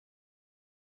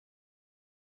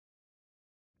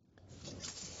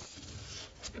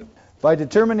By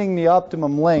determining the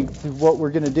optimum length, what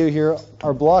we're going to do here,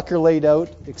 our block are laid out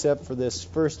except for this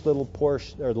first little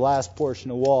portion, or the last portion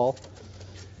of wall,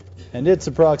 and it's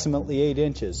approximately 8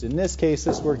 inches. In this case,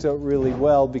 this works out really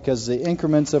well because the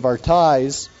increments of our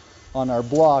ties on our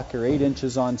block are 8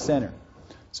 inches on center.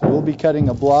 So we'll be cutting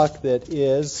a block that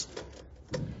is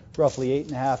roughly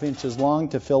 8.5 inches long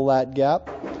to fill that gap.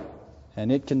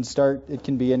 And it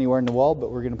can be anywhere in the wall,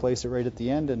 but we're going to place it right at the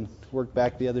end and work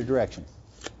back the other direction.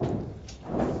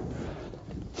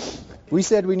 We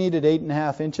said we needed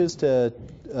 8.5 inches to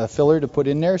filler to put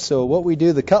in there. So what we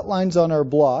do, the cut lines on our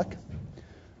block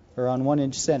are on 1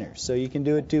 inch centers. So you can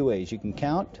do it two ways. You can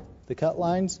count the cut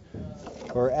lines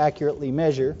or accurately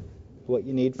measure what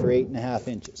you need for 8.5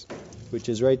 inches, which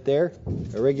is right there.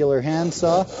 A regular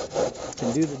handsaw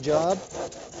can do the job.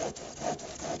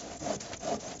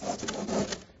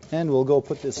 And we'll go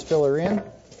put this filler in.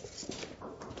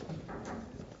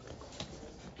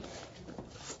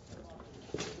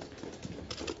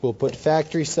 We'll put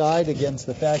factory side against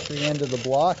the factory end of the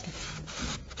block.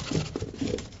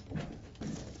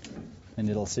 And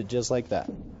it'll sit just like that.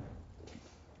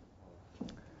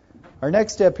 Our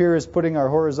next step here is putting our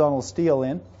horizontal steel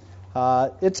in.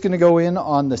 It's going to go in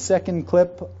on the second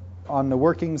clip on the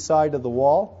working side of the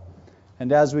wall.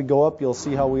 And as we go up, you'll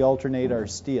see how we alternate our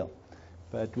steel.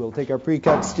 But we'll take our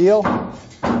pre-cut steel,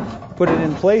 put it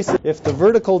in place. If the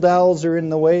vertical dowels are in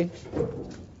the way,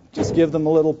 just give them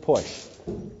a little push.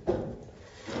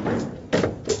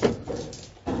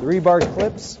 The rebar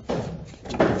clips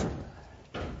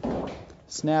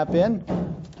snap in.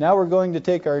 Now we're going to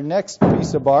take our next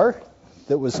piece of bar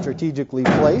that was strategically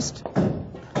placed.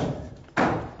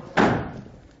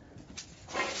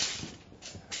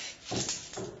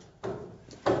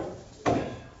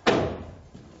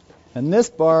 And this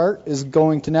bar is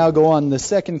going to now go on the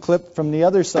second clip from the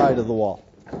other side of the wall,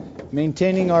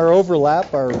 maintaining our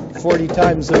overlap, our 40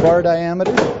 times the bar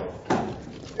diameter.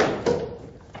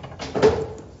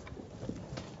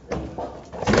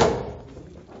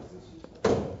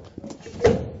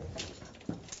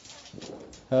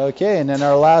 Okay, and then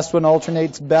our last one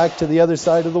alternates back to the other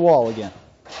side of the wall again.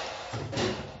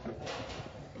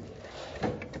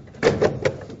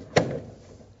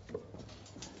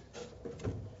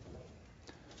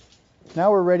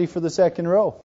 Now we're ready for the second row.